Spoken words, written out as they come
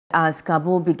As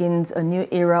Kabul begins a new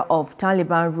era of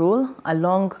Taliban rule,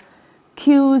 along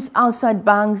queues outside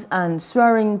banks and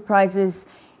soaring prices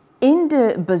in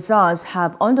the bazaars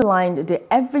have underlined the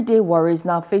everyday worries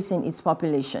now facing its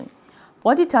population.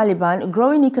 For the Taliban,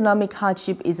 growing economic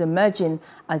hardship is emerging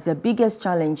as their biggest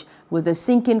challenge, with the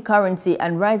sinking currency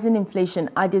and rising inflation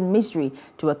adding misery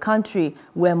to a country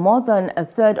where more than a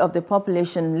third of the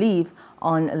population live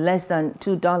on less than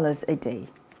 $2 a day.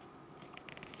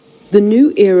 The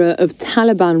new era of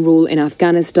Taliban rule in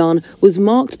Afghanistan was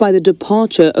marked by the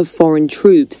departure of foreign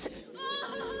troops,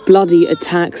 bloody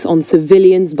attacks on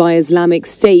civilians by Islamic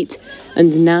State,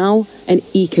 and now an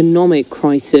economic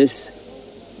crisis.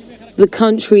 The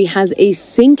country has a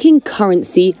sinking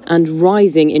currency and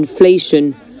rising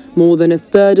inflation. More than a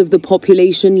third of the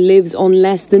population lives on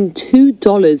less than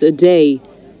 $2 a day.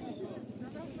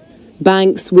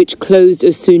 Banks, which closed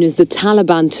as soon as the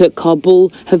Taliban took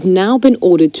Kabul, have now been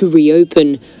ordered to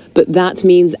reopen. But that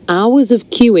means hours of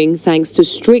queuing thanks to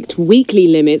strict weekly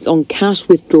limits on cash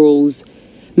withdrawals.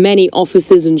 Many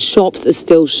offices and shops are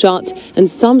still shut, and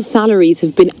some salaries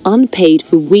have been unpaid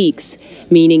for weeks,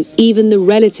 meaning even the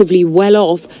relatively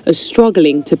well-off are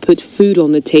struggling to put food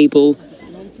on the table.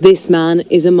 This man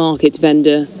is a market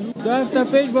vendor.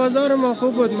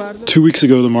 2 weeks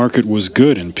ago, the market was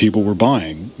good and people were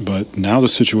buying, but now the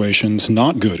situation's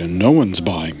not good and no one's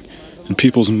buying. And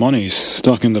people's money's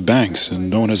stuck in the banks and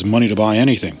no one has money to buy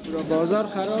anything.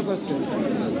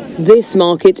 This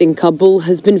market in Kabul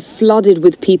has been flooded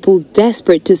with people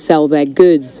desperate to sell their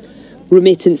goods.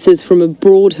 Remittances from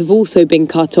abroad have also been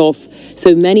cut off,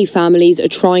 so many families are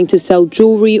trying to sell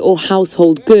jewelry or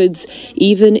household goods,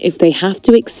 even if they have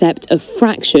to accept a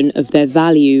fraction of their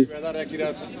value.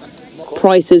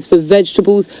 Prices for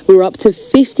vegetables were up to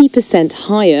 50%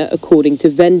 higher, according to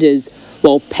vendors,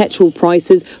 while petrol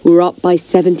prices were up by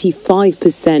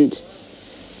 75%.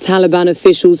 Taliban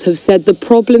officials have said the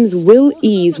problems will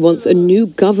ease once a new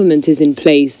government is in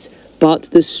place, but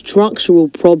the structural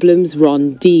problems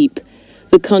run deep.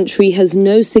 The country has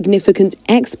no significant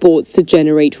exports to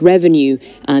generate revenue,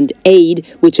 and aid,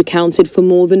 which accounted for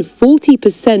more than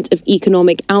 40% of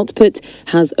economic output,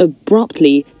 has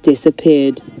abruptly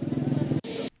disappeared.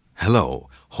 Hello,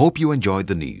 hope you enjoyed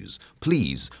the news.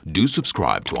 Please do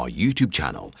subscribe to our YouTube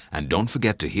channel and don't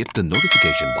forget to hit the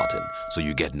notification button so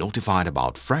you get notified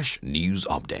about fresh news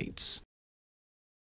updates.